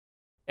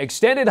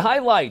Extended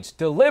highlights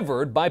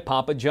delivered by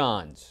Papa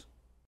John's.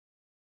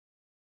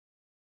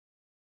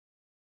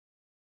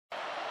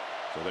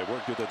 So they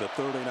worked it at the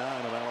 39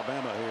 of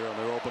Alabama here on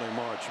their opening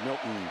march.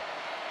 Milton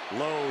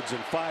loads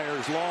and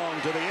fires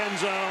long to the end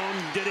zone.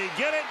 Did he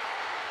get it?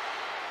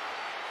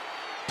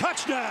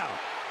 Touchdown!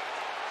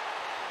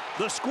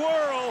 The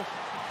squirrel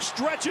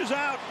stretches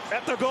out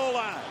at the goal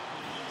line.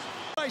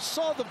 I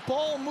saw the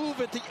ball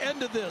move at the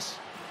end of this.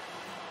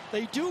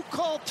 They do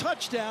call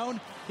touchdown.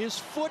 His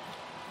foot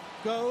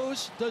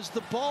goes. Does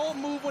the ball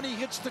move when he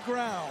hits the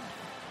ground?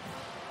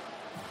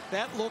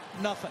 That looked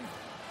nothing.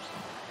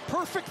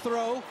 Perfect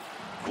throw.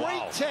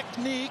 Great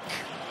technique.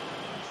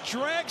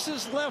 Drags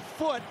his left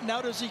foot.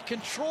 Now does he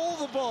control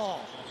the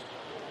ball?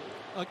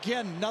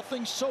 Again,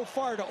 nothing so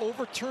far to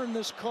overturn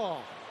this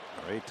call.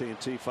 Our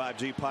AT&T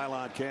 5G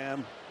pylon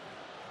cam.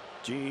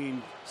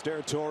 Gene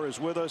Steratore is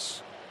with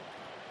us.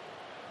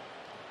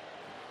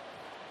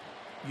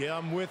 Yeah,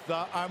 I'm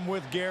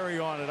with Gary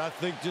on it. I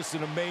think just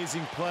an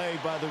amazing play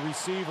by the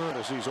receiver.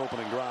 As he's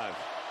opening drive.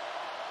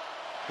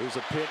 Here's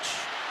a pitch.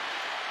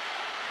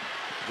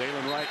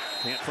 Jalen Wright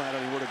can't find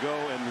anywhere to go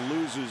and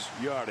loses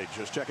yardage.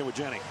 Just checking with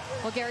Jenny.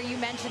 Well, Gary, you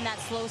mentioned that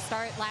slow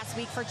start last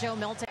week for Joe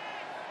Milton.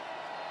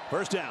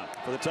 First down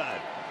for the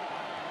Tide.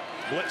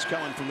 Blitz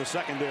coming from the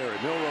secondary.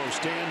 Milroe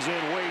stands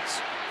in,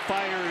 waits,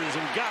 fires,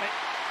 and got it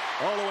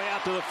all the way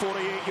out to the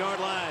 48-yard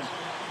line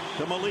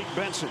to Malik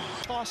Benson.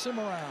 Toss him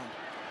around.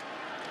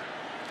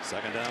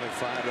 Second down and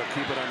 5. They'll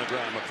keep it on the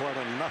ground.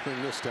 McClellan nothing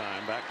this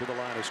time. Back to the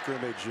line of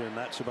scrimmage, and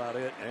that's about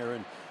it.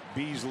 Aaron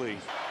Beasley.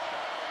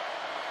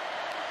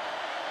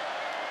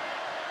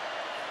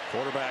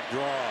 Quarterback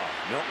draw.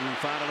 Milton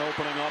found an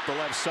opening off the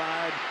left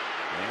side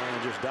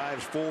and just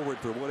dives forward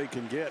for what he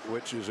can get,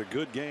 which is a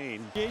good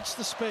gain. Gates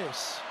the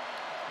space.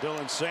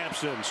 Dylan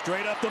Sampson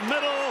straight up the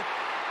middle.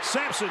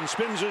 Sampson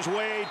spins his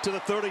way to the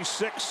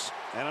 36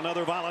 and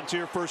another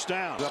volunteer first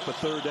down. Up a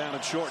third down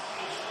and short.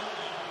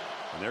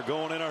 And they're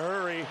going in a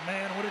hurry.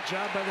 Man, what a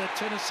job by that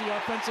Tennessee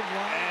offensive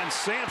line. And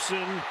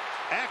Sampson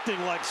acting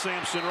like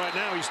Sampson right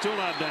now. He's still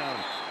not down.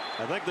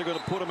 I think they're going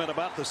to put him at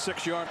about the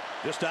 6-yard,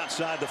 just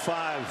outside the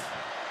 5.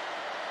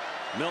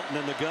 Milton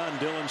in the gun.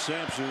 Dylan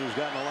Sampson, who's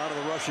gotten a lot of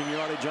the rushing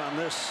yardage on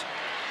this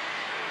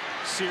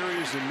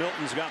series, and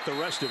Milton's got the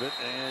rest of it.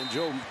 And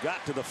Joe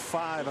got to the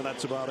 5, and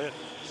that's about it.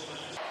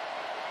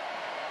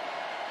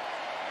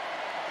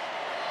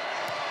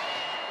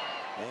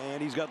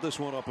 And he's got this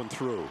one up and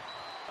through.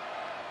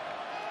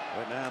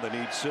 Right now they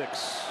need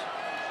 6.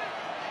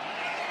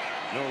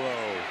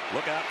 Milroe,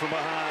 look out from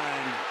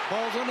behind.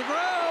 Ball's on the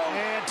ground.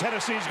 And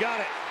Tennessee's got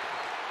it.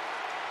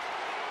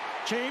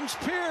 James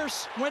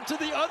Pierce went to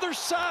the other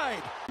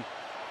side.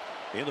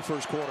 In the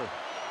first quarter.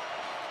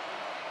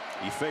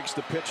 He fakes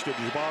the pitch to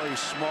Jabari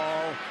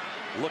Small,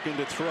 looking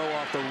to throw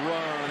off the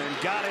run,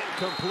 and got it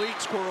complete.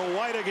 Squirrel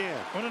White again.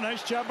 What a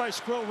nice job by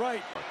Squirrel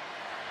Wright.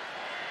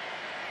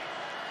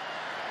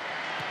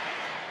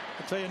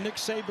 I'll tell you, Nick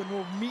Saban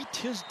will meet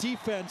his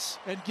defense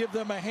and give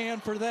them a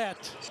hand for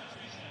that.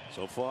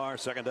 So far,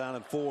 second down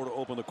and 4 to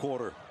open the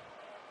quarter.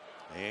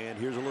 And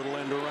here's a little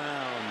end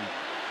around.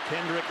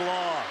 Kendrick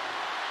Law.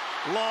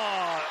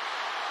 Law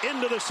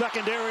into the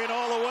secondary and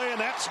all the way, and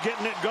that's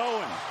getting it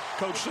going.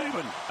 Coach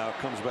Saban now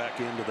comes back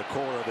into the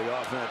core of the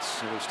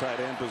offense in his tight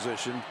end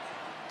position.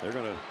 They're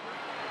going to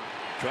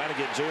try to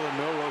get Jalen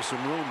Milroe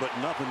some room, but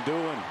nothing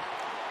doing.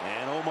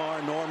 And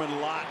Omar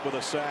Norman Lott with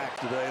a sack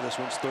today. This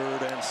one's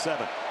 3rd and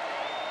 7.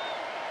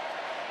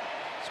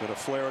 He's going to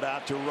flare it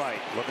out to right.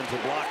 Looking for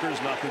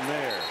blockers, nothing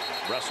there.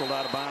 Wrestled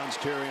out of bounds,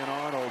 Terrion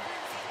Arnold,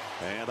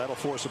 and that'll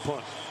force a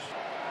punt.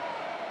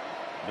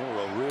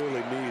 Milroe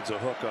really needs a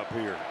hook up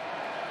here.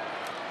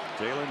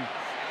 Jalen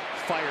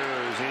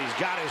fires, and he's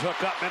got his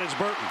hook up, and it's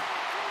Burton.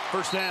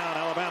 First down,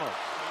 Alabama.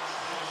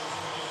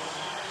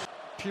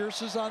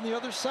 Pierce is on the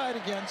other side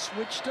again,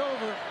 switched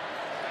over.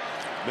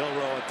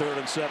 Milroe at 3rd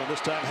and 7. This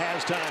time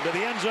has time to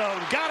the end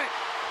zone. Got it.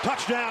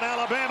 Touchdown,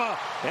 Alabama,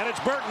 and it's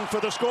Burton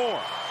for the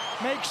score.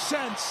 Makes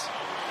sense.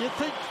 You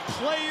think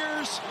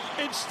players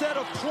instead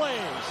of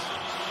plays.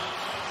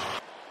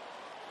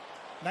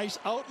 Nice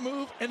out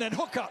move and then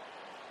hook up.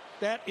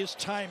 That is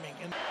timing.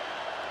 And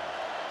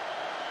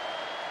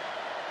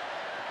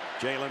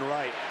Jalen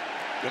Wright,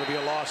 going to be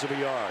a loss of a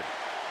yard.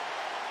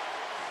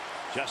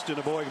 Justin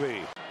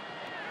Aboigbe.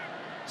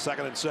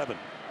 2nd and 7.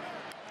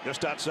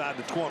 Just outside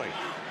the 20.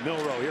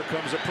 Milroe, here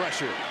comes the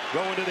pressure.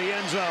 Going to the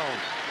end zone.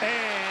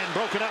 And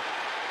broken up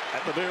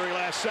at the very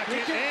last second.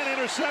 And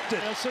intercepted.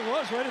 Yes, it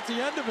was right at the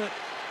end of it.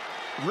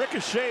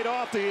 Ricocheted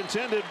off the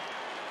intended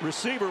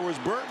receiver was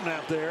Burton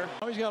out there.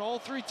 Now he's got all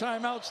 3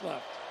 timeouts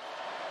left.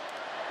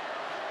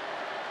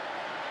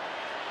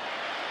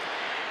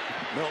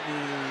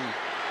 Milton,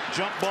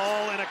 jump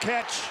ball and a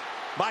catch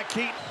by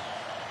Keaton.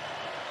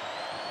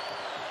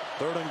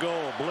 3rd and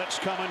goal. Blitz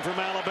coming from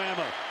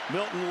Alabama.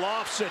 Milton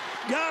lofts it.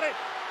 Got it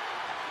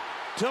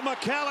to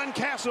McAllen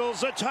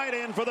Castles, a tight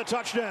end for the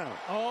touchdown.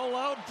 All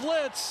out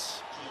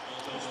blitz.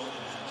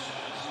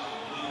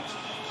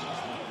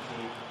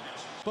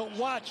 But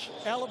watch,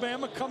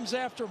 Alabama comes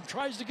after him,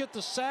 tries to get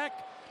the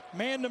sack.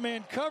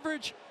 Man-to-man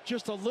coverage,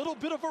 just a little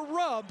bit of a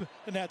rub,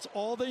 and that's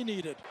all they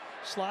needed.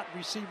 Slot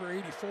receiver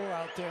 84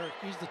 out there.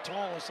 He's the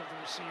tallest of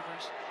the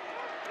receivers.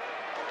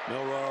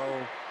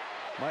 Milroe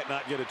might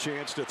not get a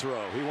chance to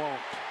throw. He won't.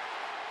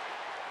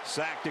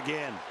 Sacked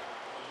again.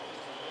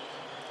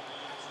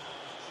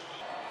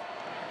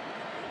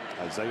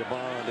 Isaiah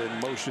Bond in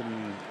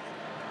motion.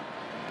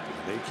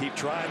 They keep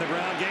trying the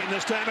ground game.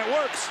 This time it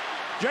works.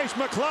 Jace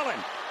McClellan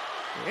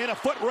in a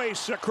foot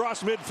race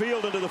across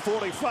midfield into the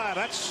 45.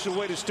 That's the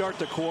way to start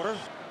the quarter.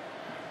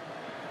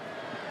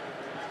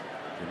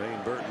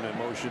 Jermaine Burton in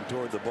motion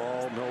toward the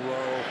ball.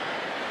 Milroe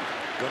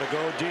going to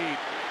go deep.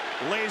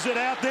 Lays it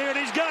out there, and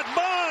he's got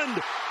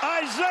Bond.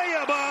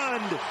 Isaiah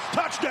Bond.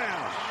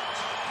 Touchdown.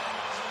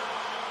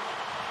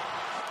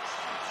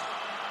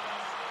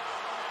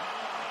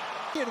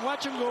 And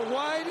watch him go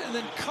wide and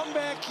then come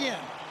back in.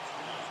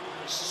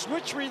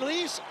 Switch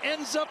release,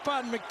 ends up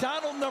on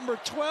McDonald number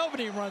 12,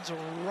 and he runs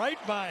right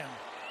by him.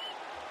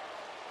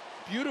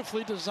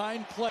 Beautifully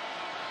designed play.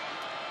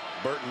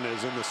 Burton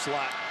is in the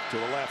slot to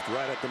the left,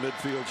 right at the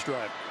midfield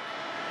stripe.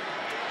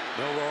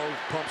 Milroe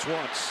pumps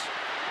once,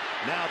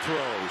 now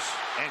throws,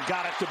 and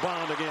got it to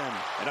Bond again.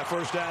 And a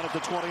first down at the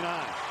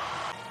 29.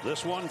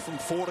 This one from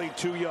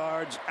 42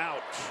 yards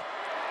out.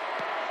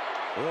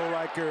 Will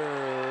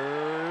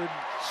Riker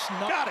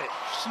got it.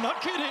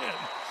 Snuck it in.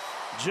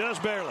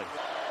 Just barely.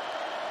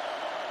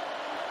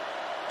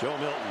 Joe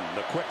Milton,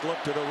 the quick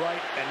look to the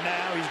right, and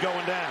now he's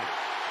going down.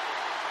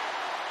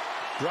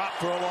 Drop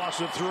for a loss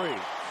of 3.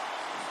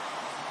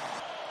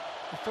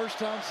 The first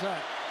down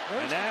sack.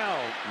 And now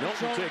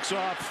Milton takes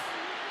off,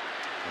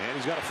 and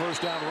he's got a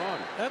first down run.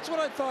 That's what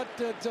I thought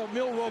that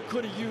Milroe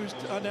could have used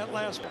on that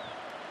last one.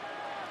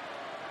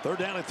 3rd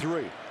down and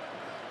 3.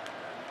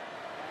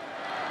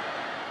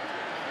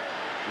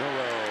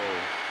 Milroe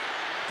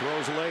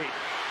throws late.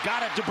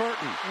 Got it to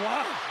Burton.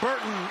 Wow.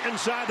 Burton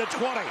inside the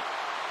 20.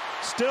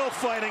 Still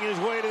fighting his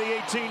way to the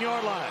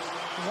 18-yard line.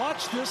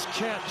 Watch this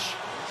catch.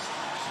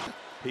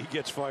 He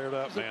gets fired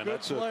up, man.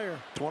 That's player.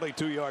 A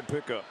 22-yard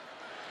pickup.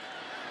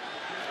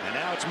 And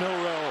now it's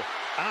Milroe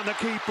on the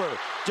keeper.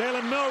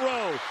 Jalen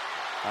Milroe.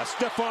 A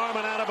stiff arm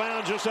and out of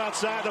bounds just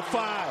outside the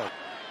 5.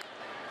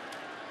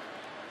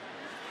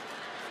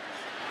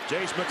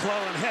 Jace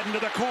McClellan heading to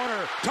the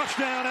corner.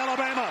 Touchdown,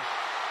 Alabama.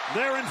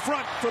 They're in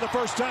front for the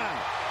first time.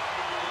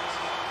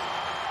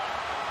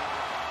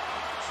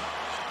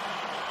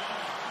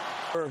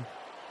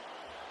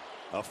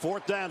 A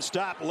 4th down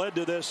stop led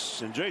to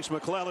this, and Jace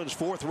McClellan's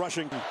 4th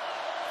rushing.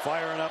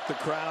 Firing up the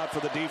crowd for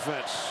the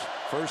defense.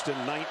 1st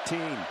and 19.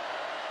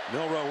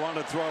 Milroe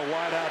wanted to throw a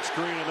wide out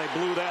screen, and they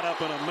blew that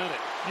up in a minute.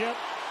 Yep.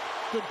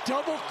 The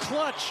double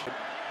clutch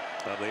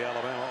of the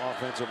Alabama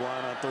offensive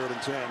line on 3rd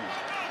and 10.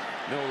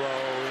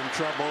 Milroe in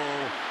trouble.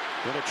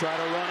 Going to try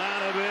to run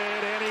out of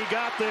it, and he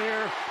got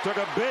there. Took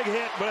a big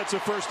hit, but it's a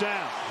first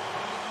down.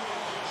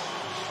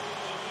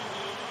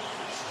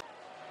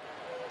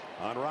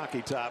 On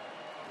Rocky Top.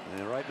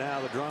 And right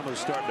now the drama is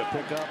starting to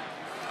pick up.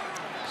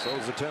 So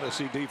is the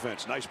Tennessee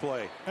defense. Nice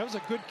play. That was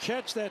a good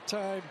catch that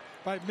time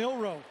by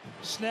Milroe.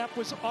 Snap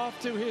was off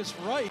to his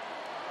right.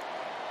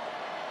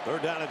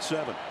 3rd down and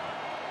 7.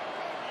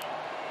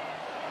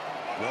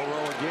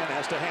 Milroe again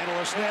has to handle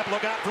a snap.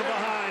 Look out from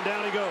behind.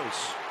 Down he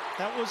goes.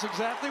 That was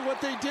exactly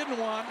what they didn't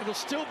want. It'll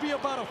still be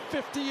about a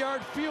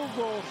 50-yard field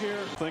goal here.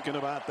 Thinking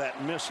about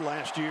that miss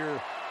last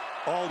year,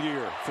 all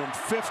year, from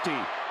 50.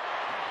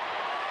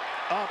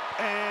 Up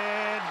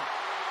and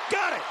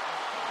got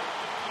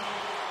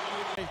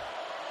it.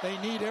 They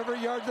need every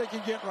yard they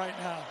can get right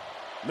now.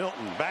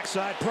 Milton,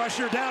 backside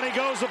pressure, down he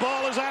goes, the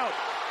ball is out.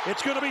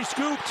 It's going to be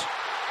scooped,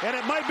 and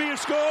it might be a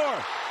score.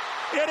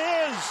 It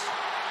is.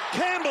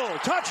 Campbell,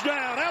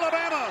 touchdown,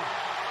 Alabama.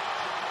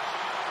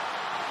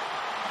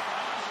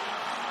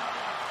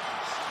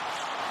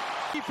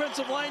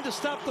 Defensive line to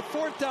stop the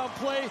 4th down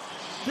play.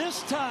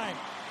 This time,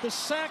 the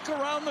sack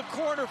around the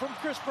corner from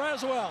Chris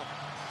Braswell.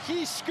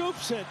 He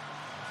scoops it,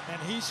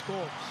 and he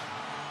scores.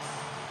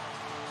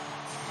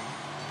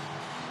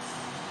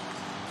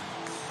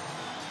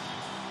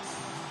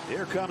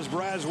 Here comes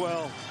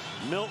Braswell.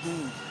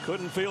 Milton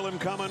couldn't feel him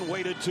coming,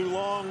 waited too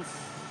long.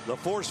 The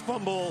forced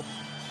fumble,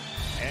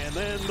 and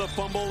then the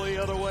fumble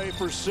the other way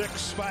for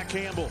 6 by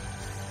Campbell.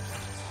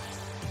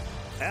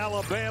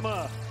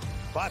 Alabama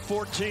by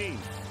 14.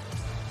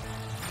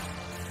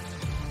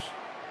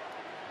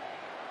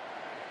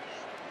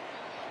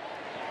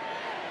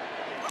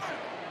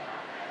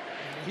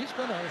 He's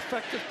been an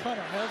effective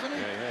punter, hasn't he?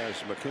 Yeah, he has.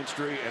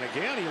 McKinstry, and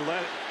again, he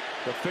let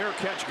the fair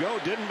catch go.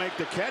 Didn't make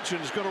the catch,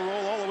 and is going to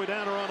roll all the way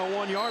down around the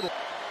 1-yard line.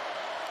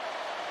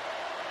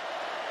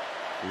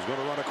 He's going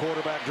to run a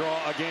quarterback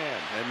draw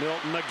again, and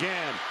Milton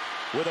again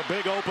with a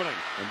big opening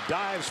and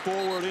dives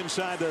forward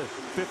inside the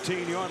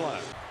 15-yard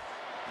line.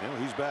 You know,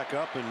 he's back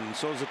up, and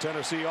so is the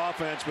Tennessee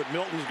offense, but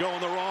Milton's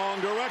going the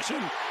wrong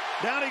direction.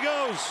 Down he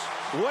goes,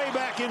 way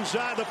back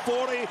inside the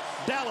 40.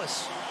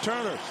 Dallas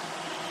Turner.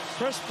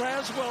 Chris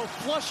Braswell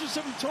flushes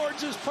him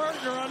towards his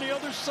partner on the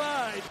other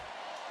side.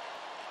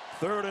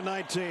 3rd and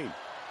 19.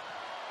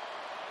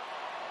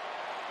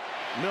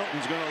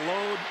 Milton's going to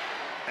load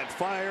and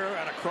fire,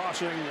 and a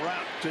crossing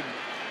route to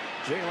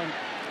Jalen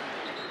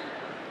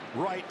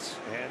Wright,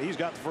 and he's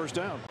got the first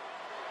down.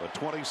 But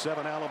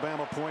 27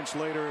 Alabama points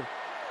later,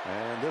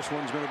 and this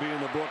one's going to be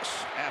in the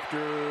books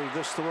after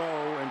this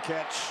throw and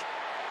catch,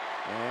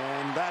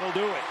 and that'll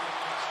do it.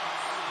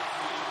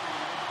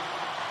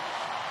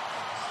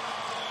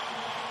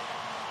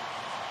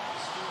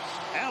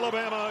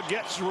 Alabama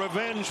gets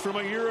revenge from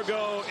a year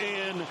ago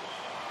in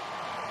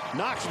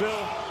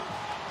Knoxville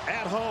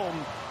at home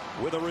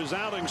with a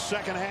resounding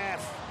second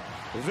half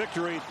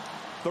victory,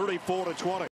 34-20.